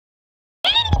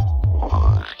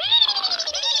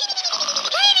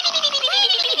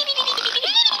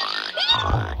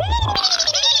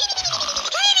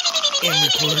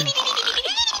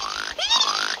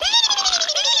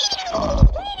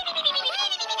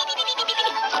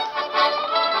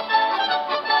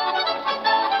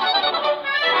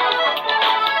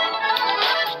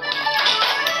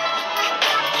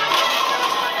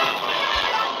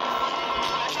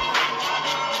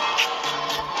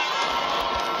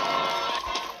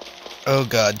Oh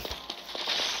god.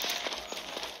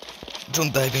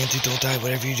 Don't die, Bantu, don't die.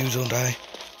 Whatever you do, don't die.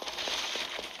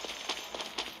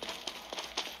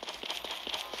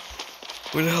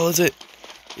 Where the hell is it?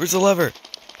 Where's the lever?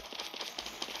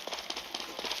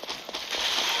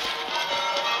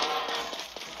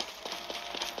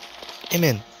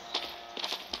 Amen.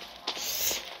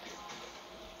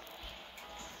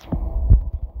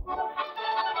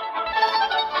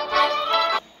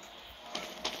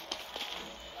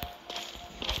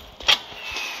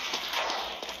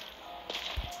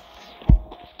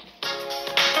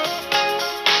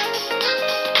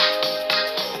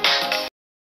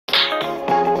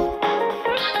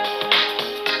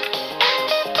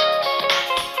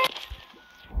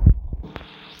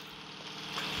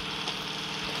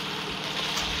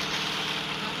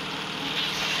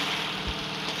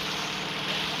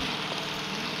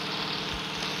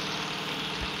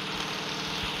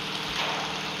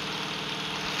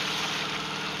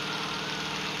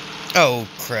 Oh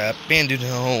crap, Bandu,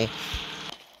 no.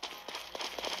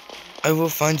 I will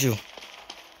find you. I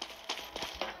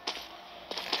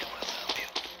will help you.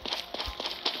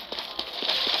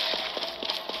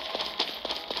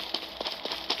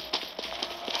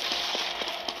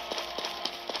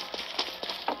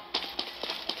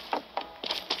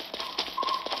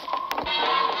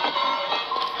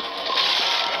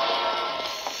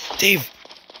 Dave!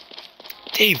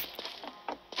 Dave!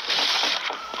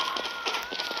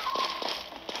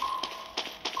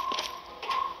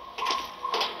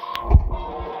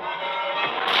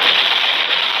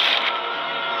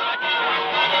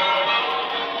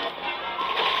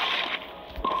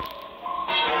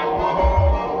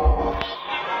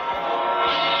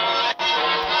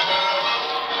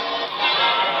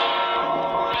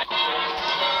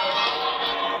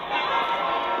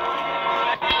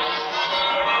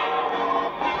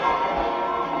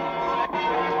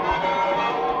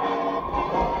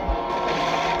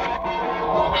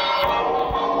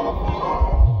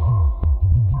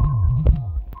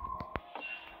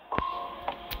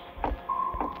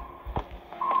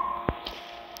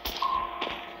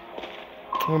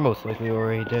 We're most likely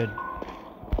already dead.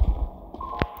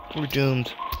 We're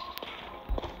doomed.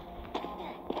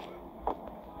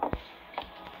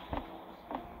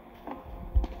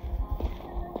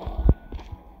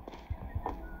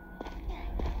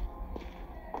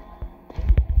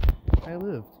 I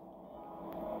lived.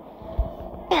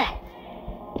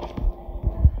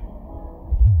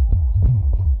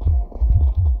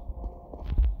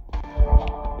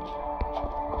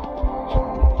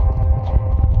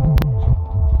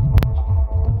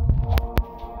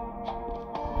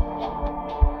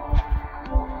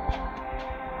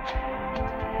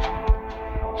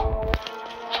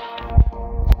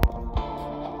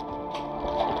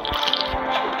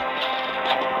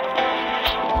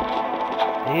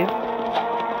 Dave?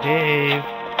 Dave?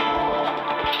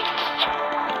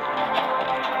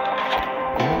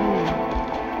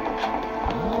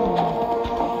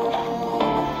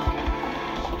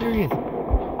 There he is.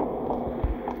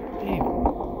 Dave.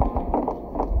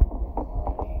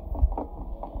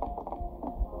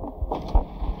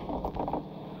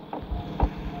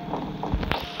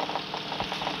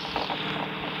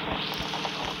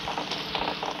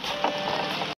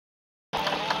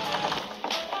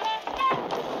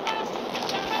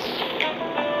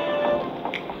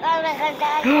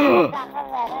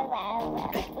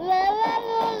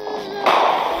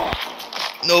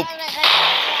 Nope.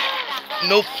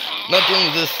 Nope. Not dealing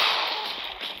with this.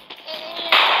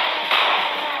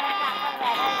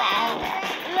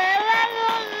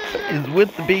 Is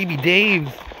with the baby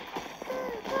Daves.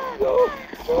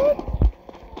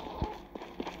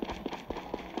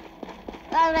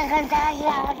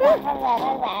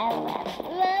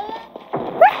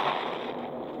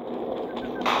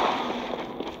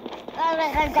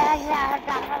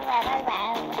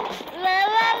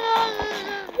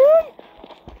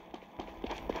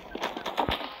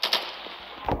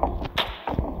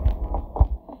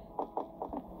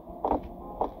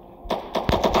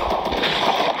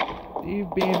 Dave,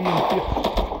 Bambi, and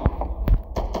Phil.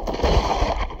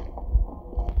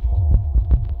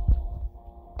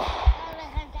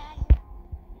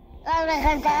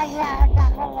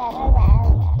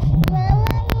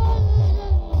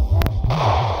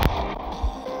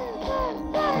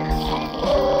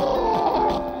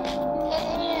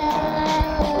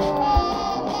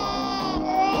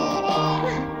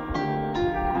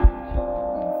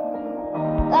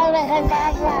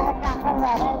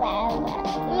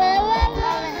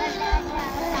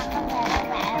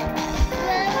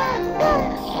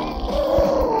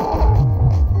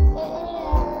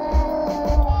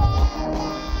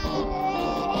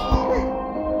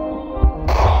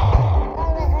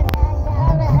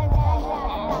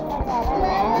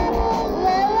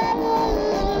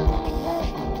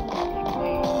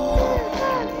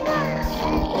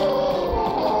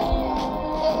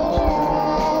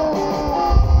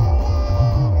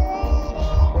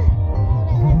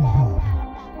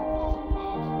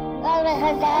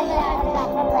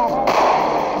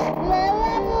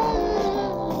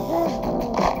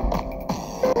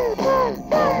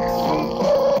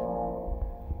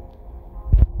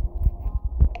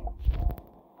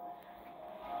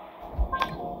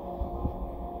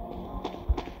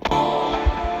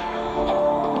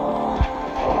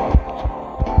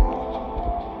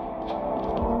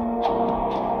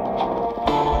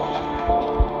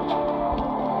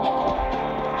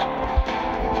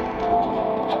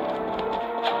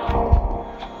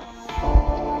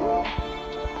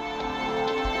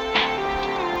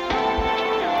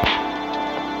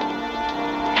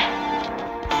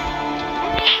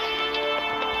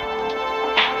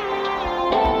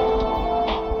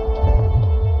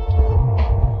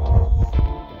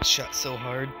 so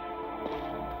hard.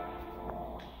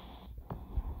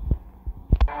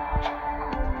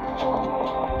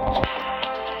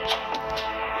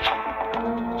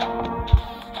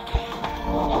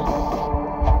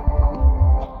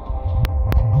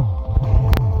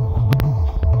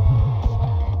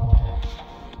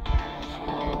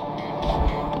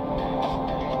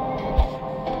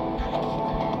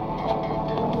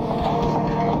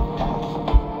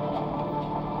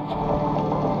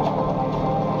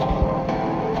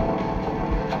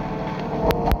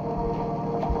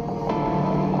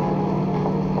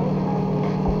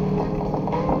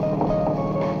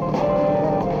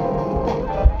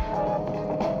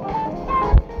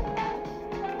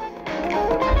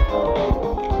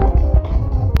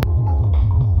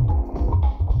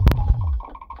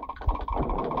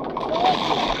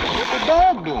 What the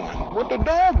dog doing? What the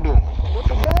dog doing? What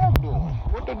the dog doing?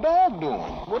 What the dog doing?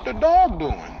 What the dog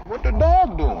doing? What the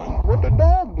dog doing? What the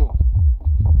dog doing?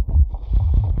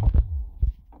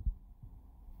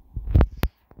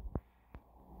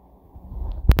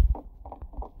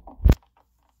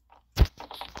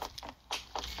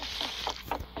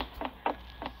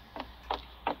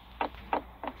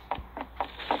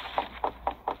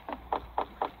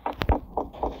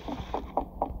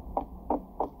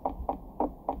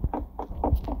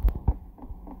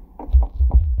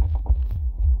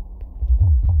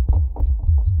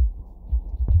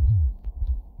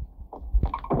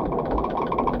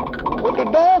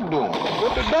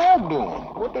 What the dog doing?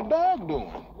 What the dog doing?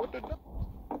 What the dog?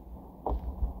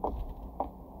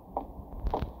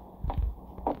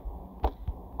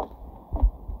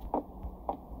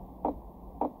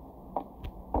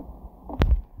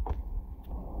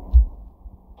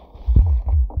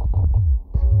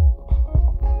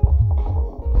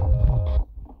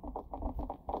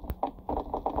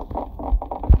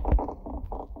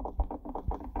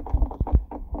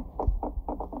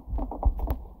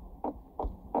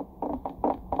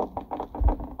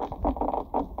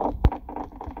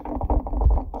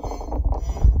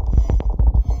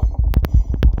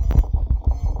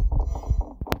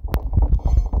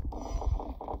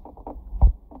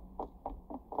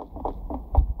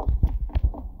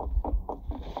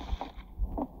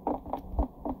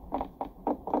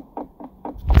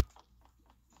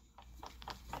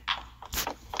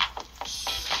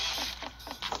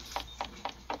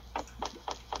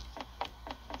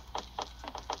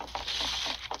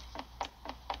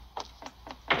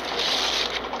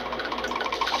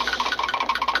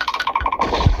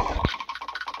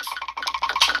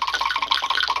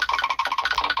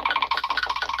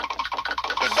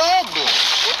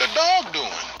 What the dog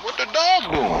doing? What the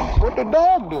dog doing? What the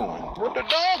dog doing? What the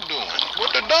dog doing?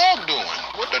 What the dog doing?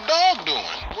 What the dog doing?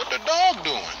 What the dog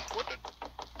doing? What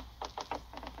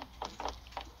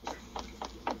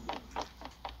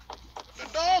the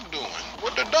dog doing?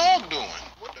 What the dog doing?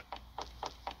 What the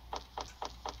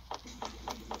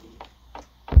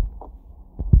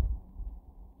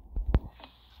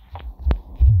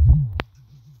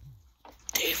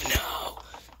Dave, no.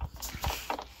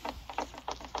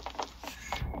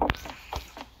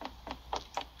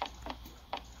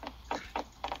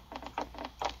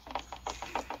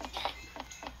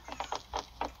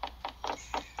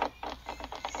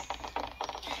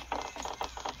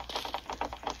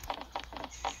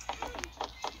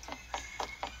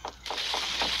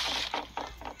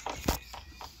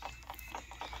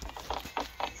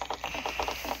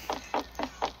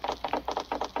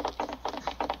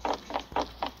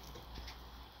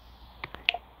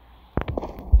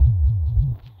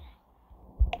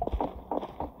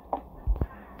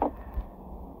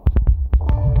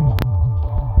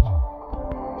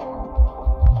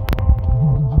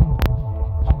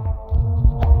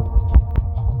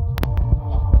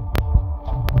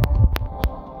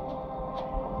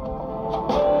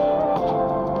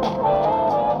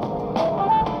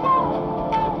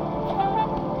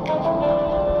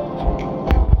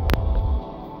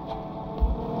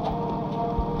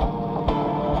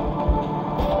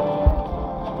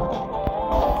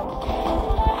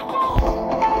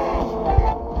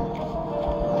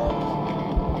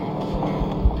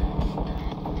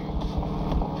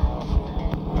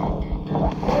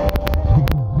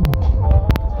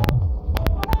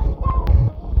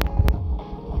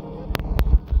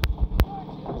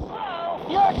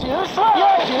 You're too slow.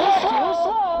 You're too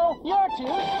slow. You're too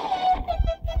slow.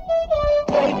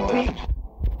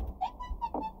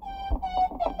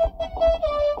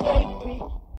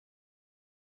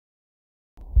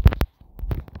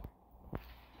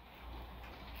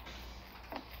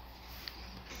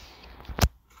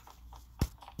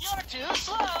 You're too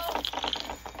slow.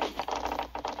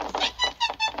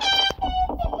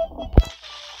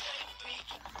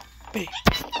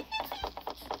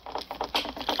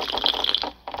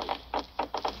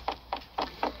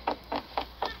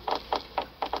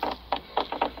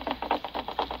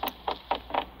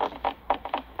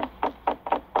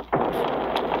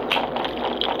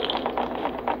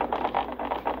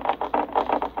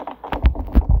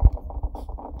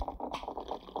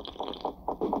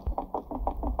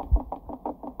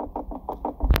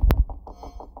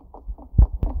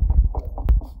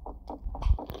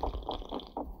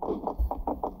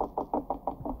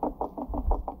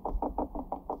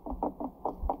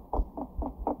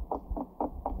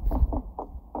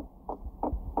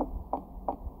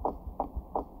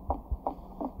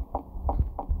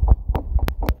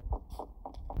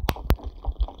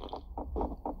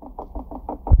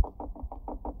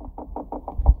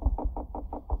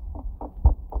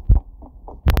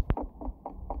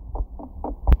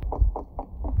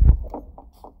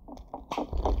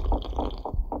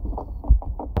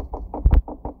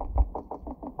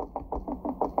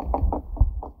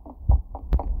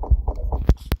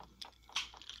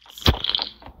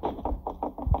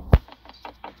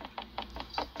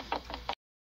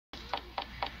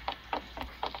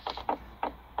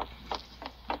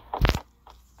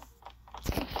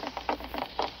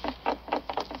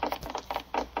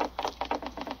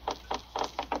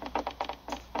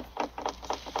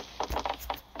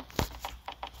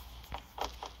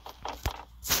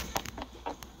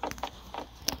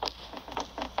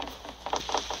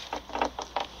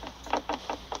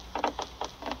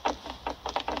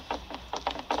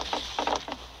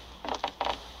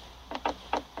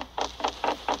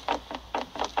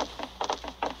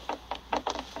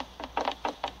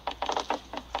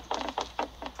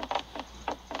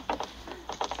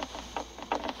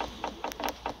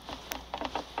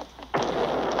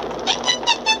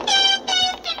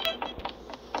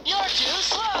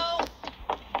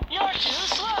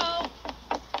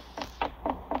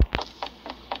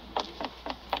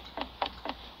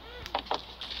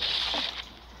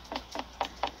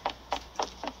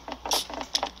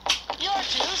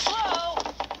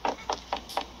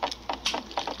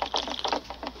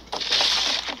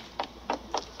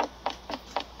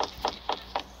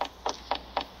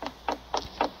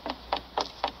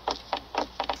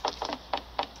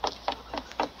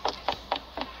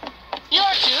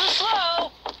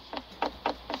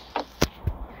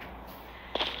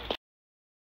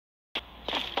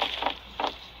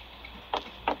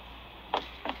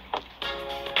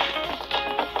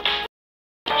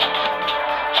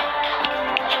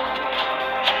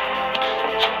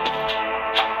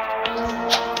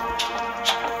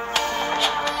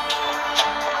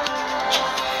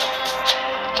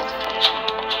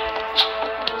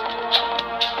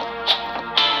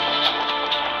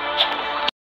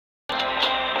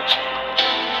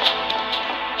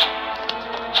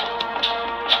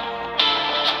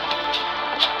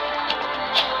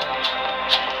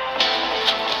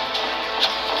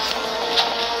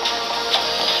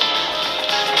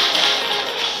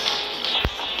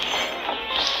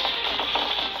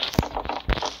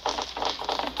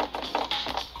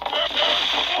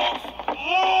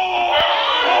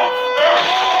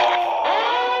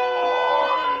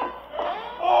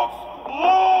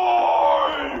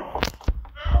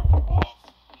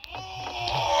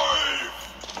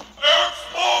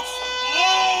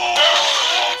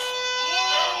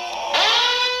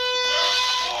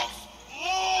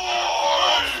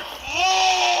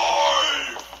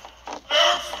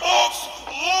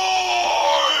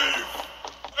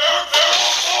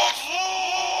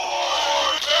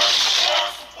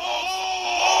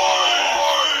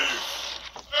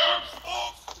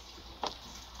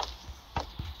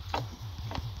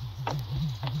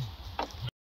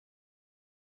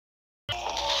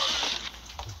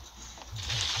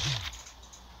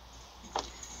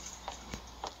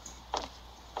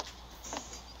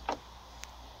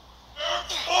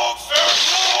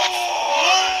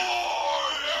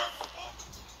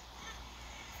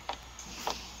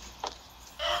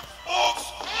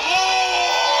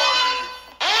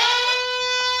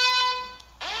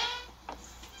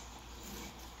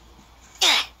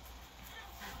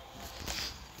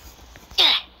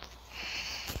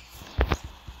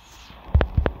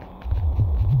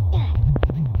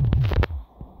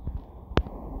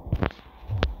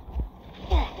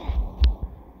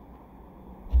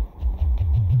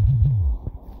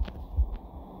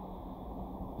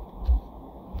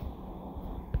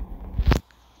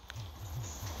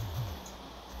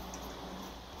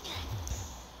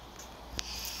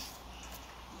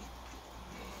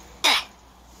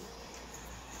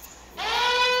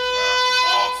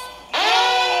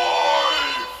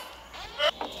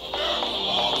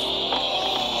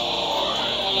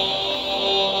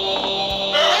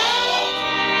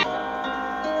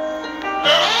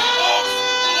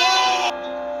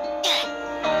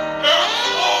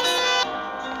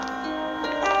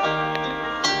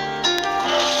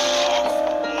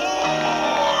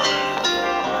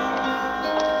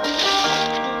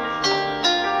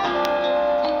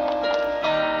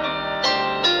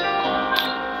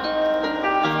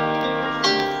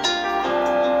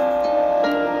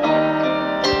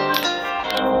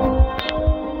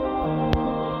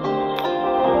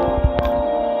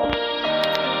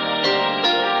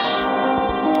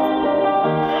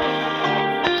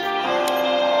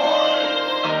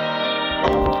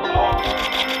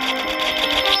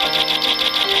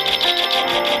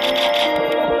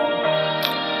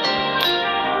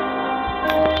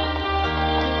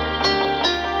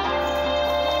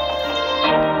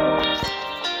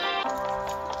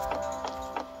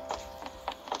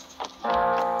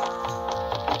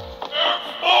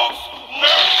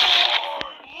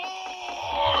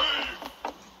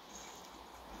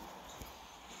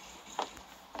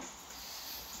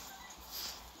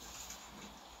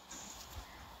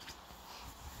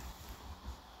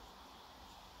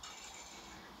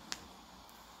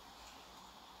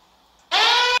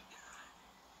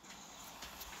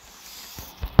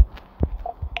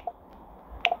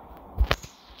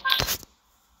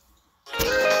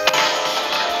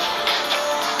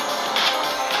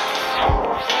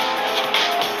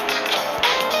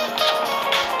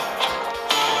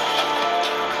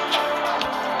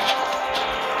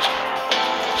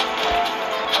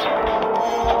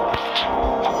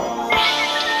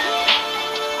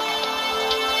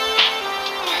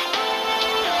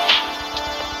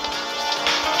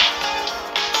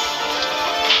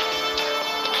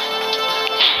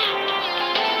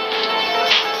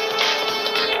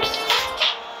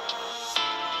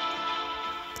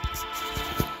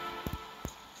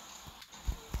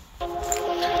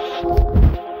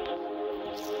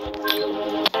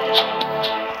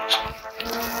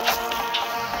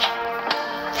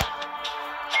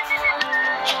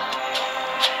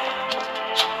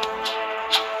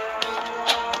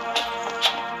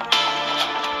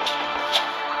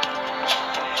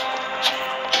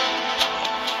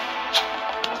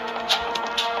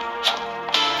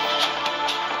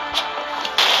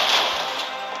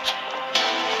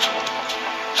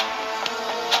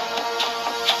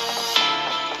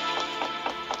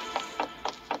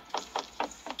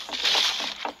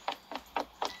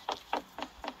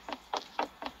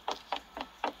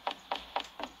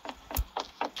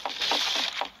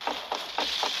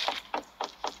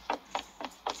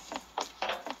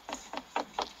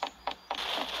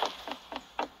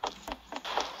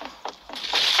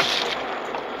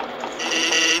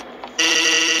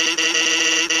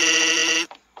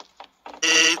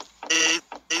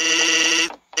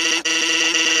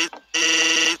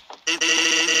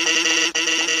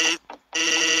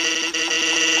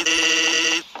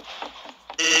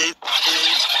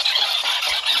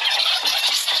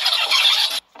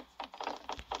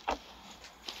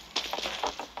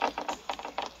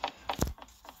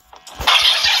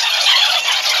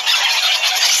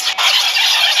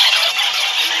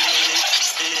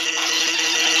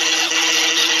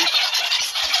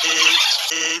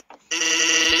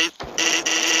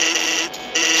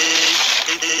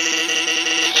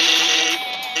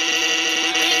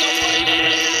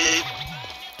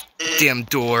 Damn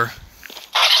door.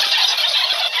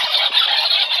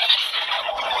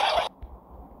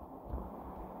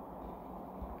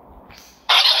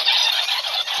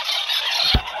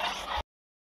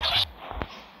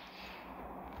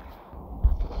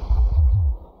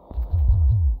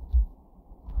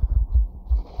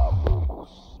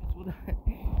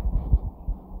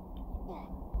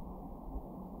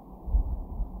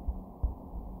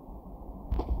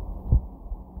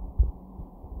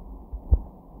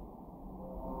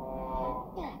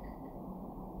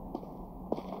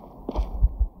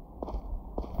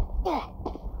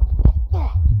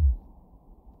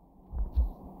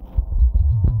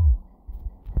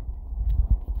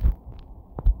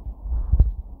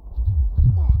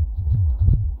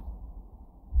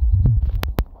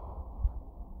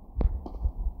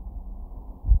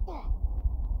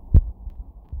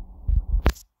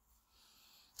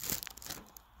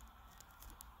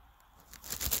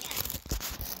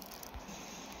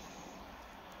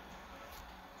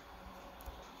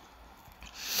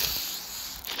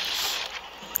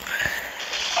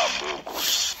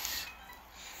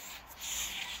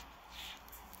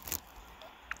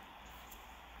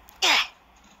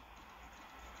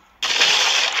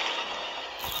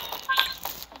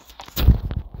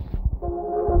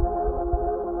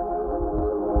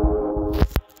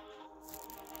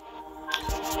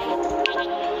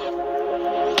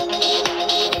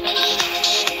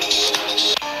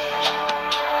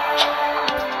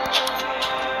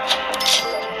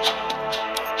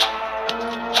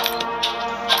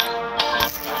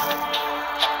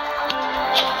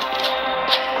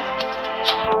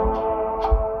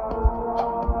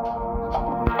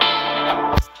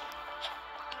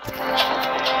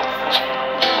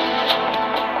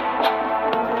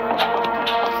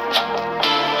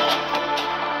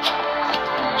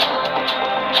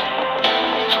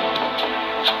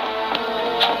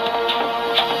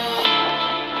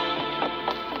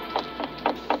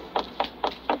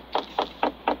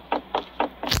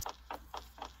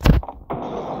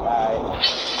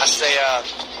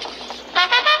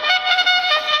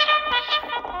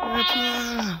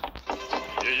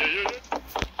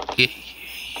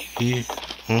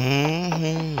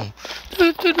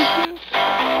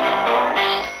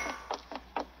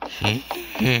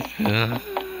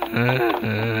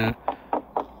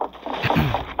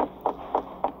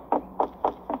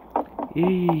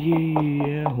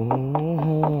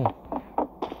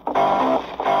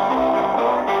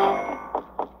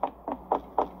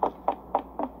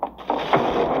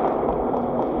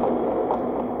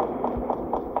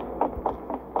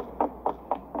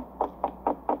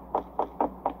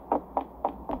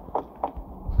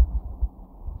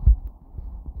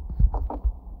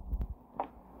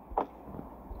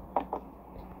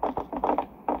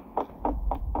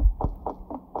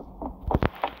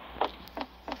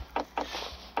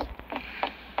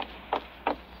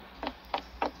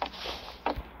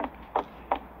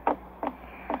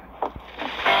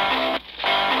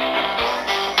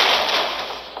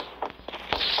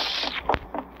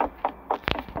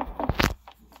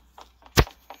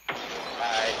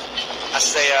 I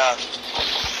say,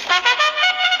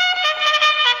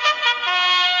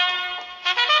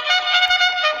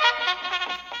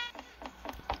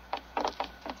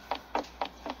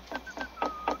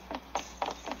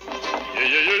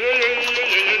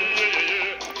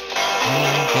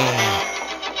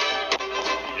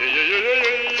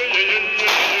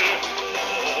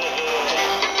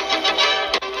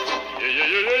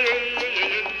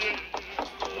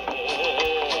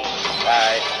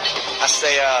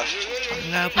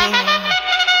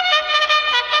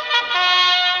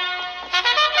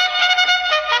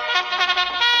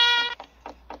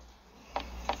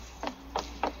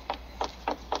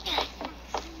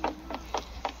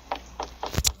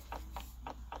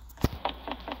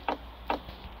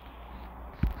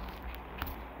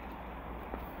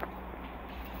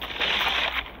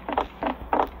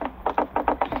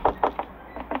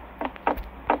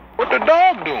 what the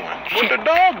dog doing? What the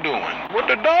dog doing? What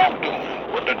the dog doing?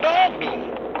 What the dog doing?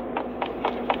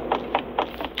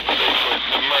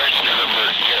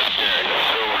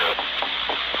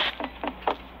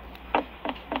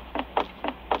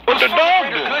 What the dog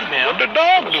doing? Good, ma'am. What the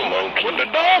dog doing? What the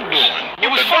dog doing? It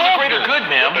was for the greater good,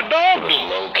 ma'am. What the dog doing?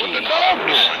 What the dog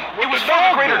doing? It was for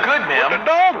the greater good, ma'am. What the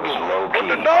dog doing? What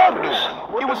the dog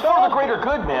doing? It was for the greater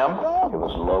good, ma'am. It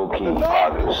was low-key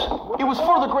others. It was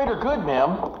for the greater good, ma'am.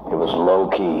 It was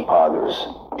low-key others.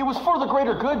 It was for the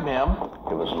greater good, ma'am.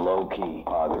 It was low-key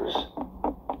others.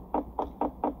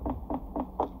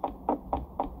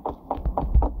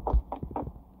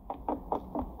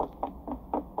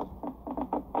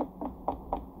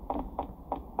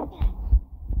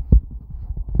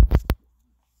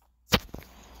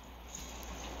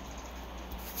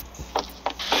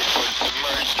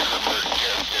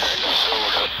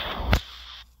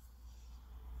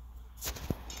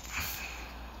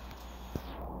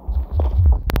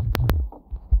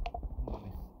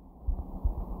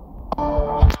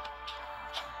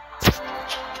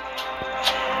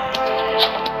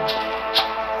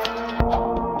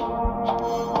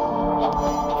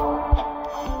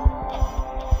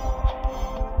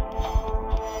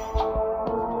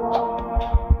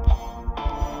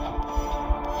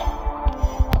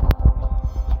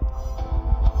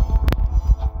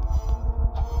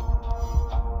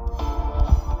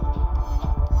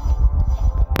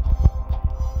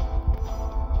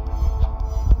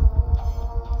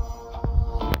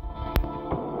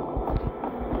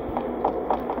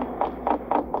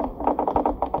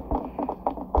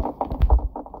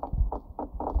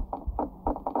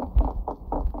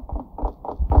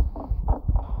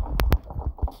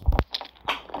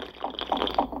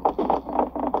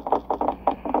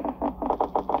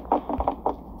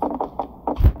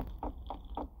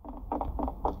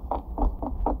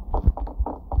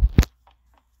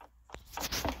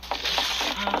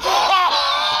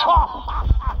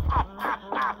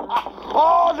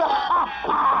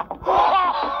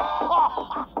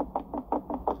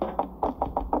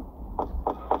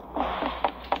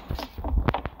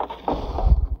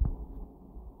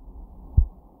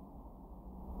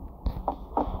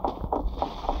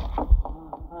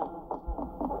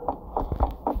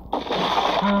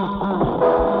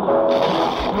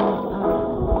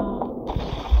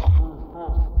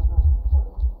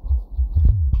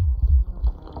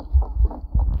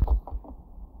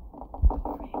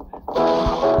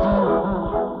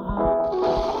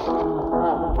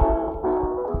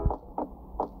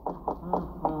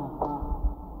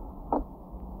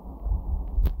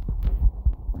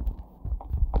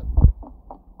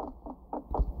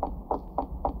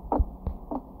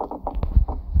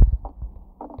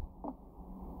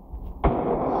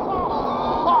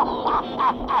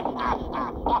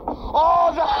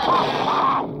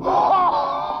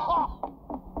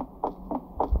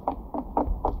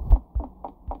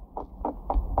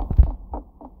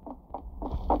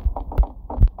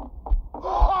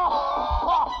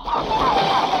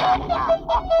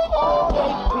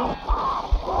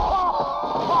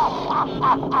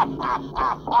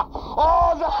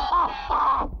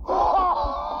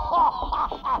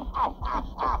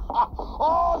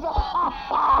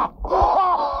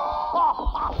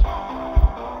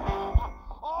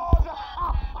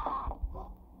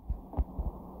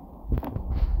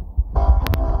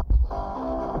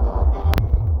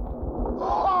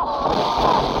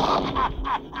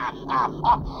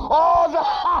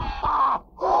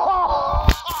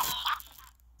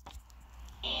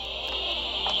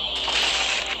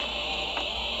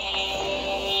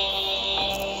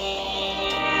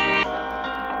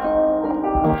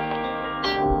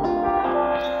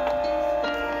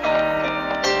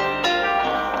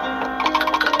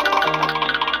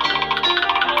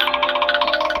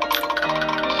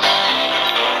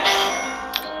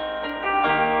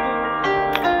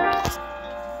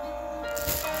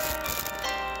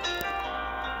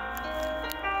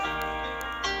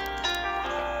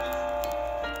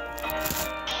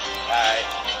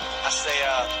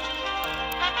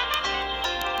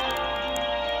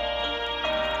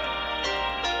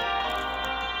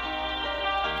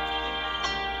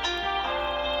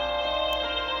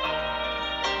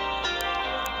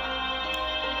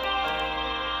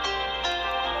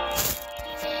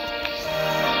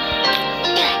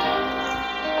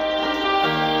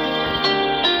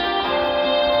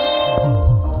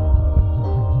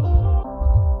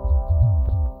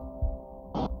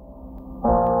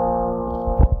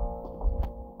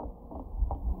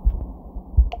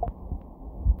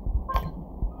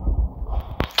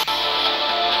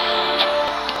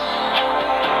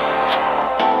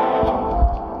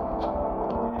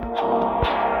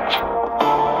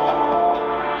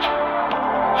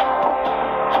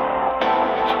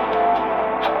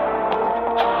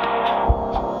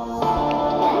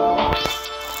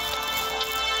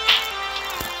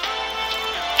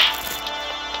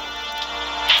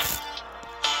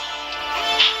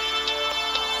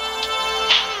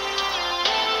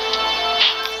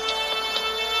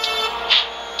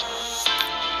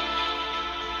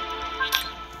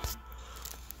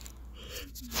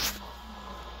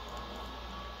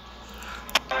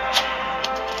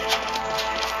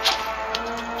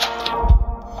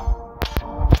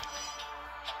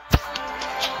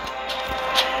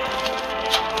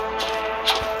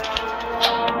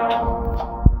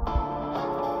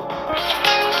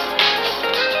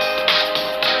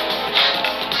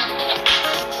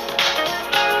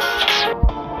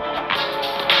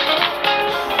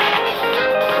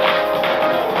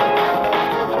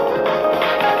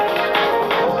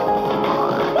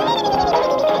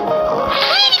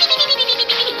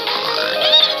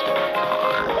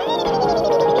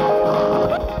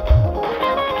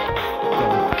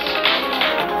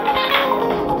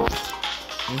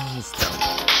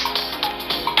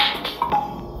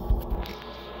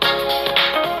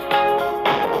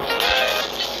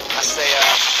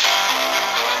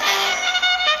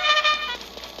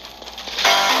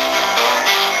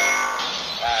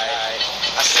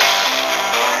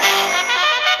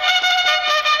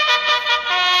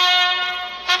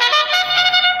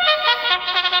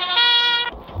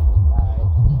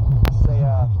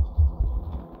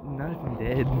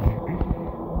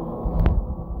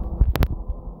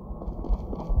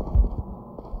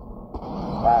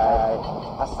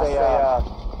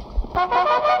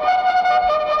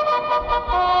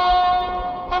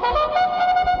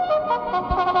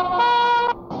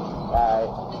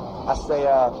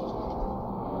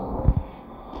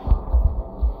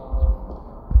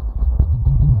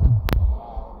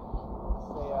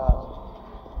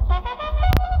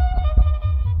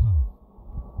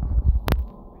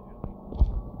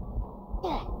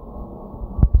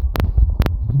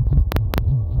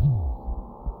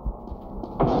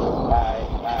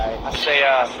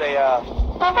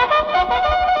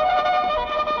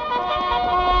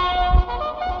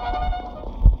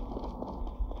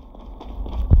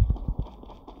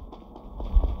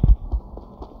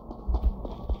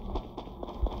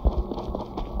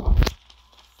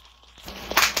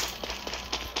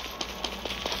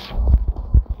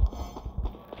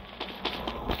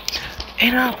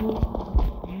 An apple.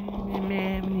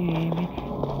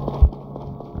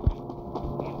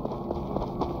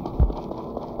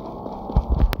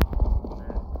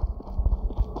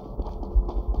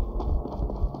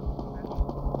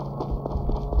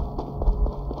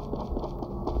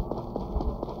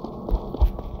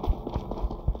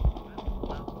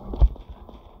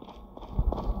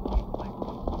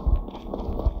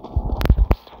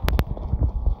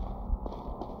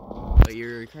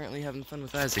 having fun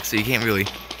with Isaac, so you can't really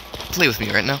play with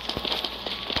me right now.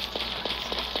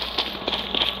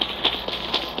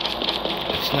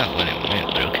 It's not what it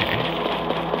meant, but okay.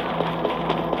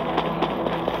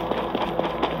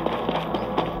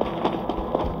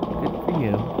 Good for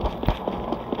you.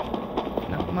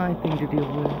 Not my thing to deal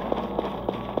with.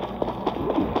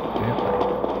 Ooh, vampire.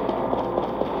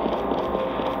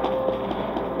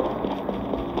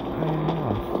 I'm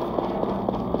lost.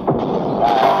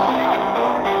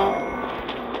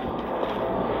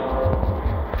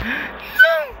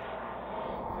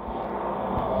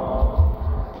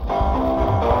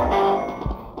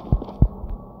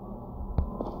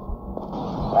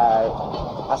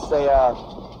 I say,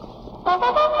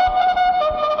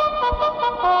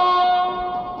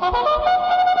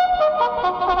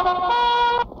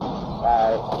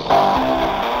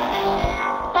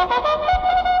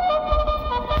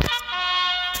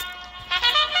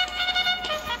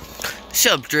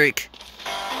 Shut up, Drake.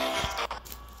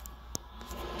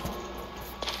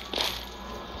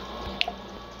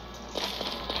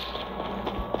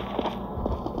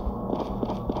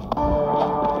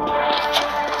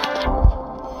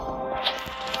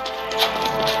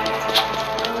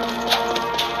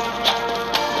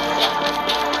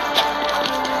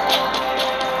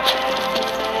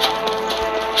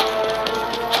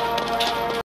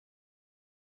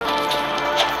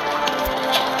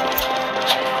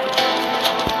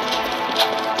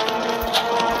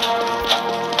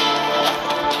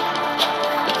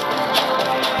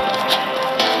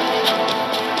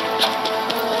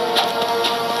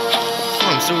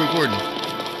 Still recording.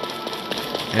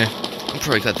 I'll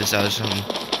probably cut this out or something.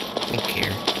 Don't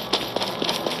care.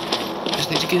 Just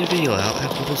need to get a video out. I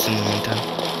haven't posted in a long time.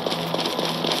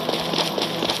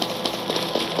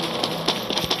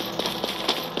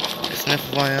 Just an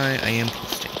FYI, I am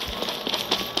posting.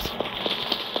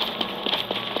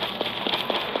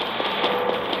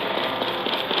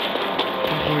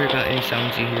 Don't worry about any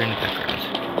sounds you hear in the background.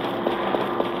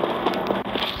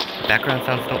 The background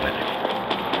sounds don't matter.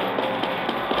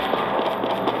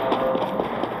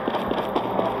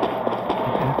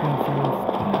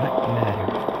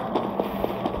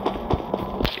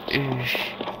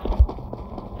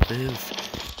 Please,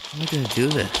 how am I gonna do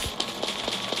this?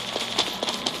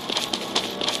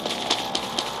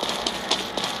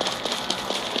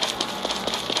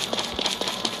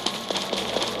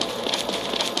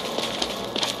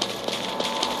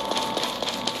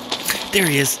 There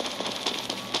he is.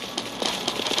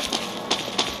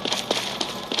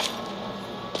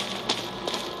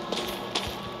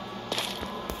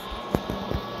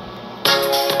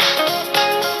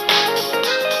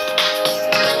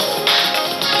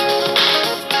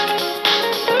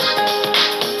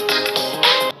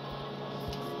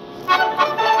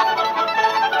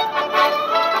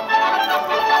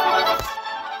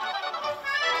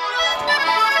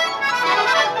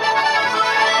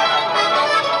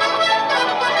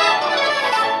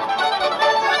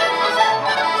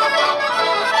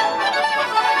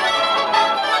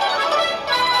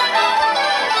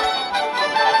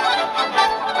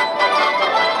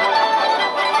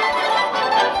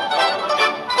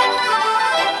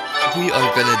 We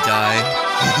are gonna die.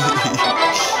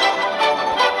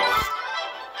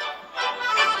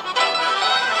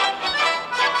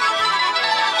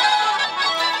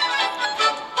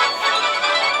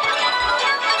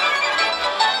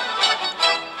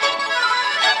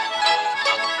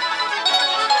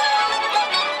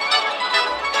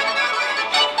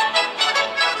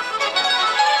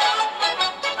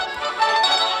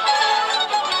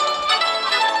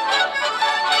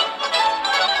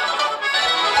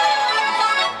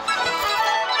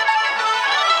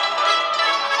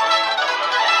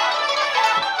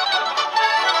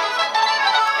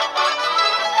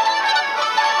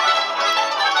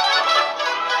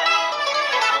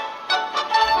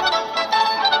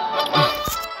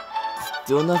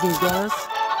 Still nothing's got us?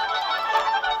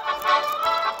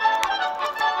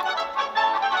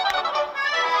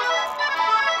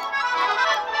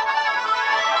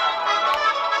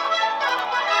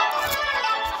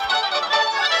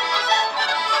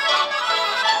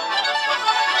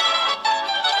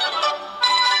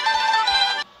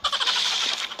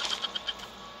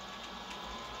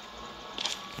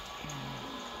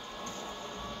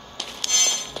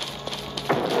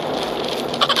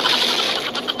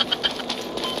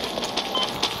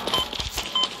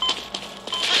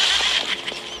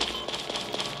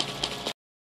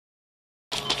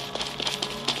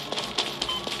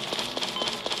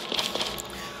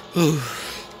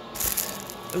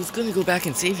 I was gonna go back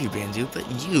and save you, Bandu, but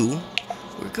you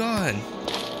were gone.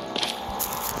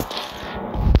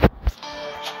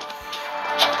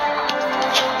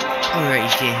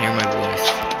 can't hear my voice.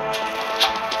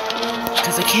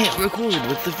 Because I can't record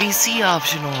with the VC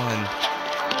option on.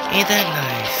 Ain't that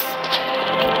nice?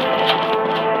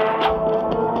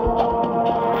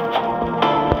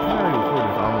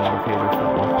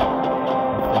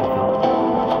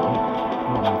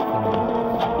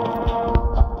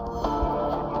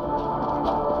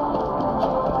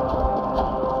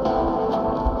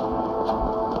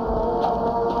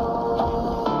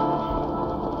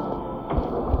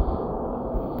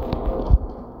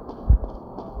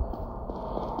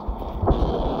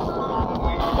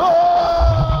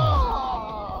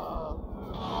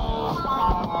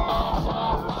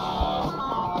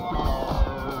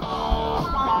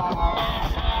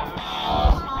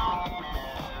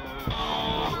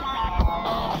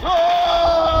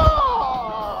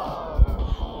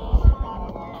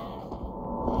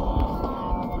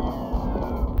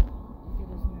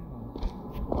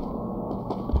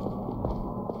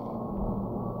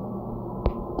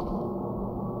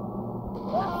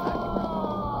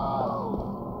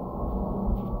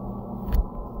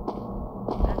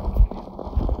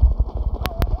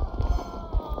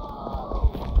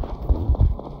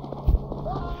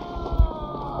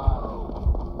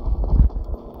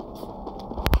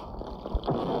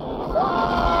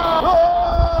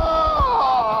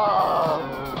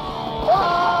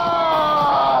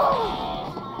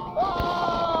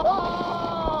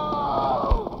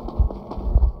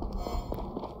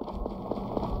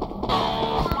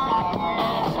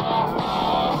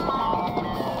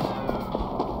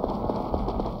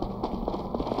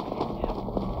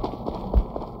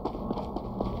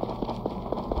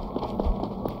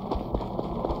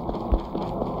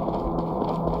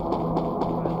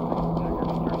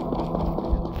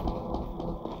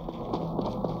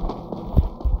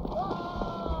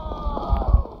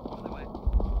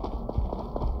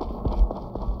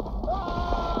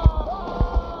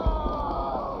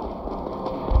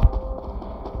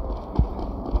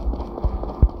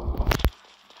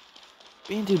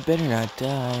 Bandu better not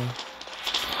die.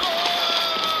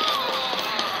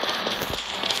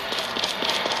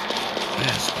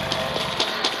 That's bad.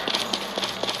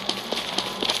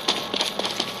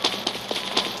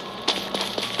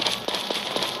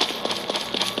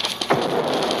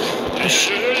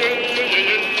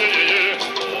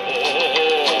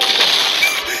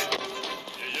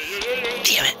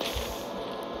 Damn it!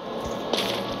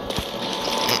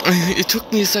 It took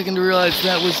me a second to realize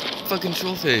that was fucking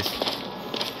Trollface.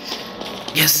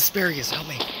 Yes, asparagus, help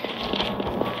me.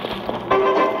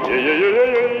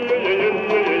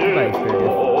 Goodbye,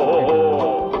 asparagus.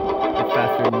 It's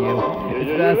faster than you.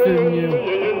 It's faster than you.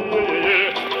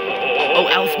 Oh,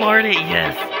 outsmart it,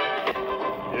 yes.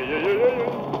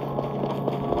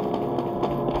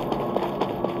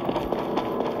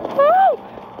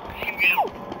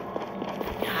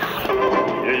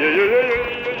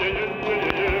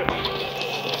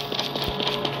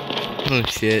 Oh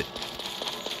shit.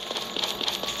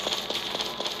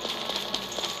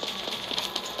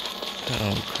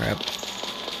 Oh crap.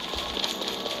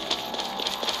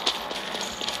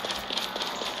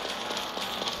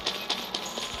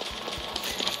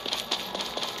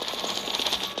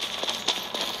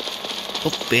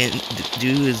 Oh,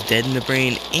 Bandu is dead in the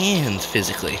brain and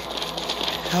physically.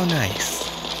 How nice.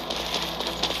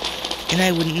 And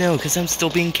I wouldn't know because I'm still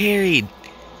being carried.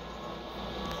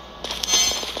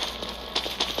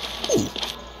 Ooh.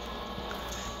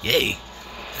 Yay.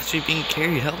 Actually being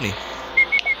carried helped me.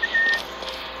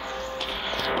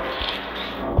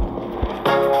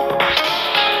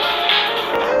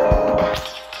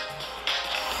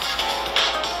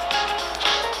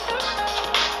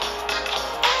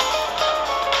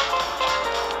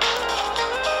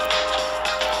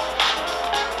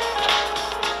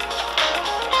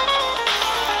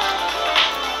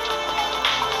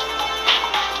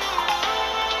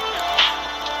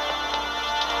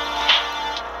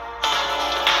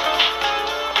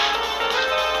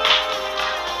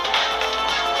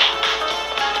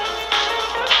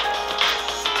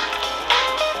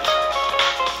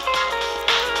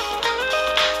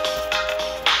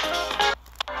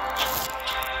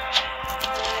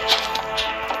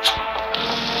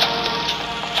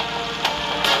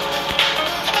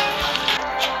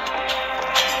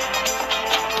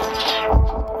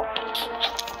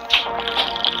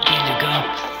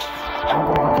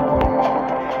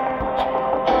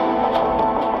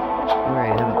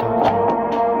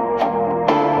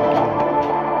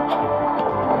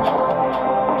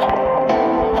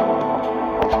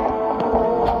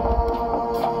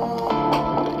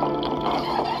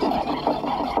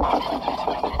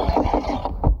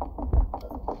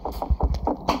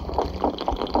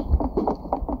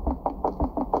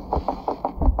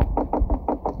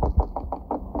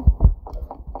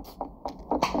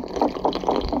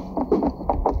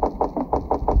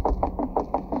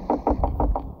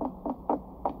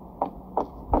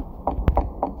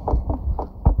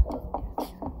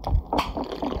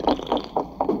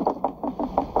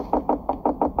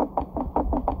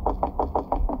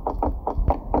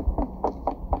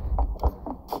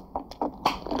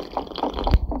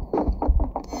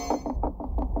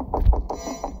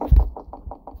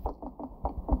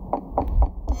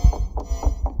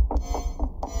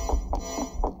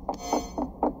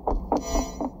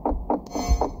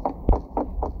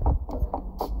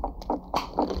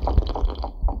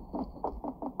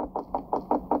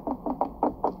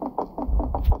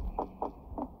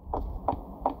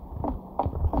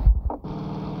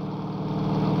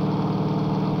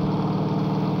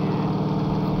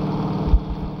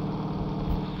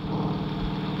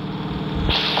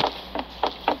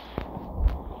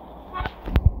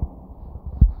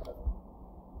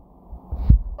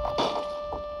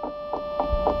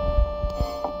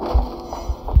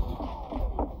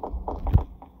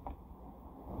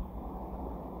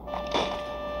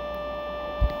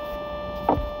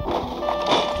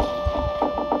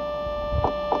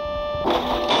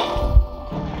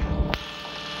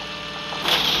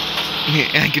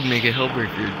 I could make a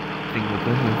Hellbreaker thing with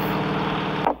this.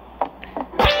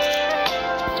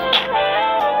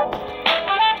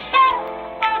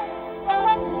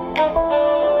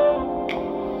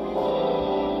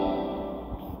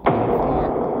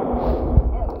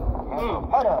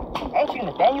 Hold up. Ain't you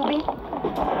Nathaniel B?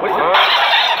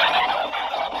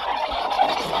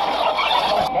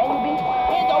 Nathaniel B?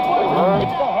 Hands on wood. You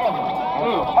can't handle me.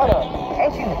 Hold up.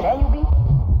 Ain't you Nathaniel B?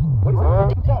 You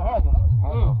can't handle me.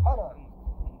 Hold up.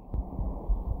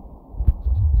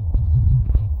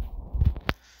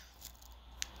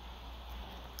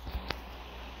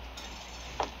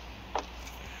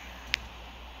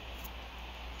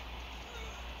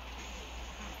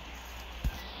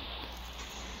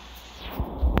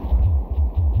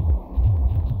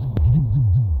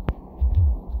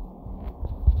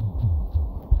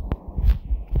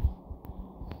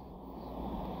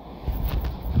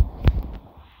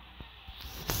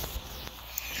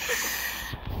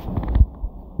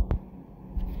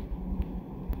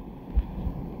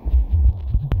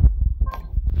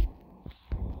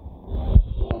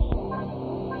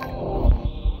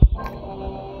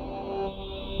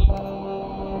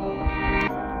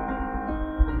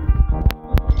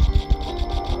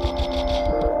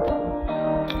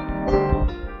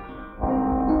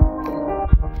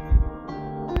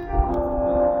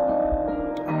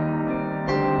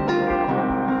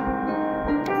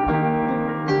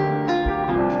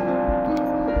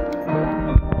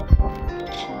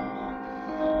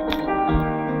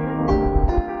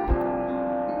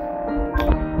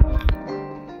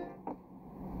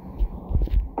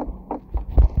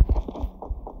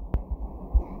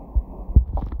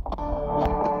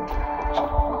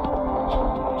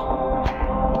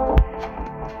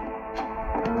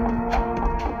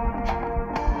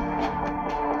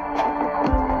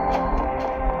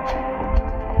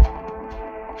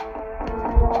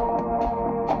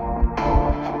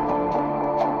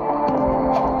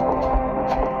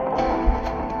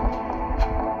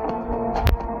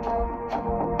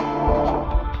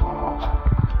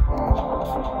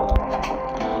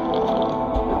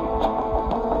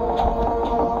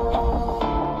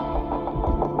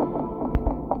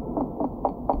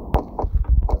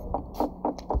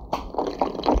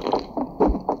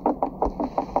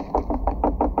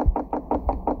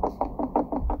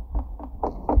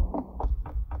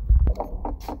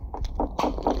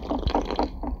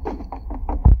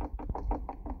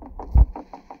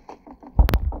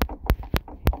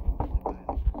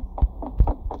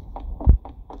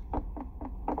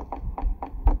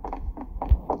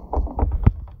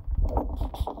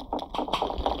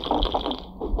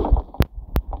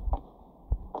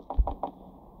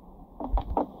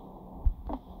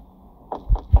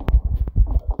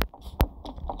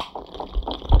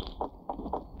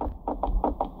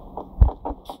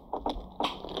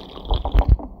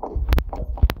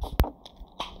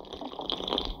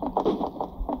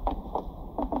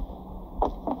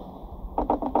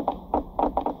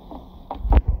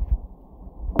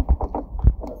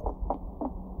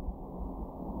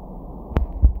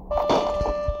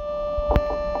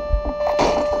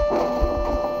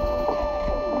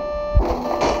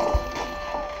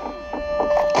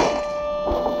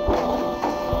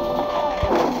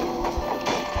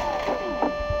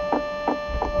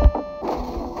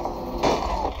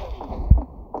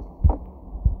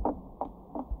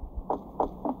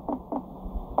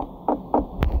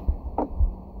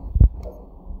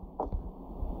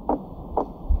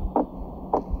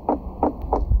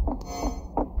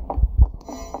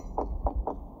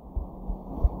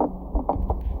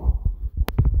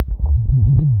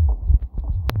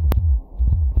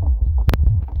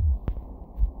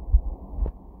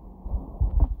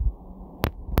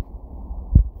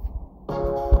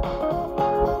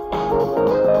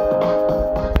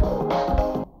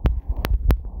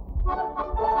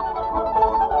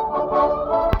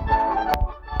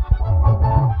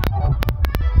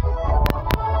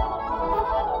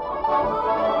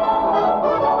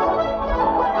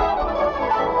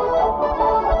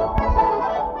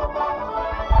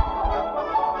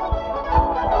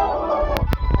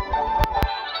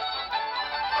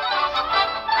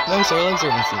 Nice, our legs are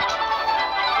in sync.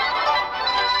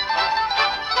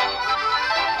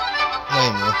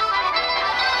 Anyway,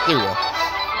 there we go.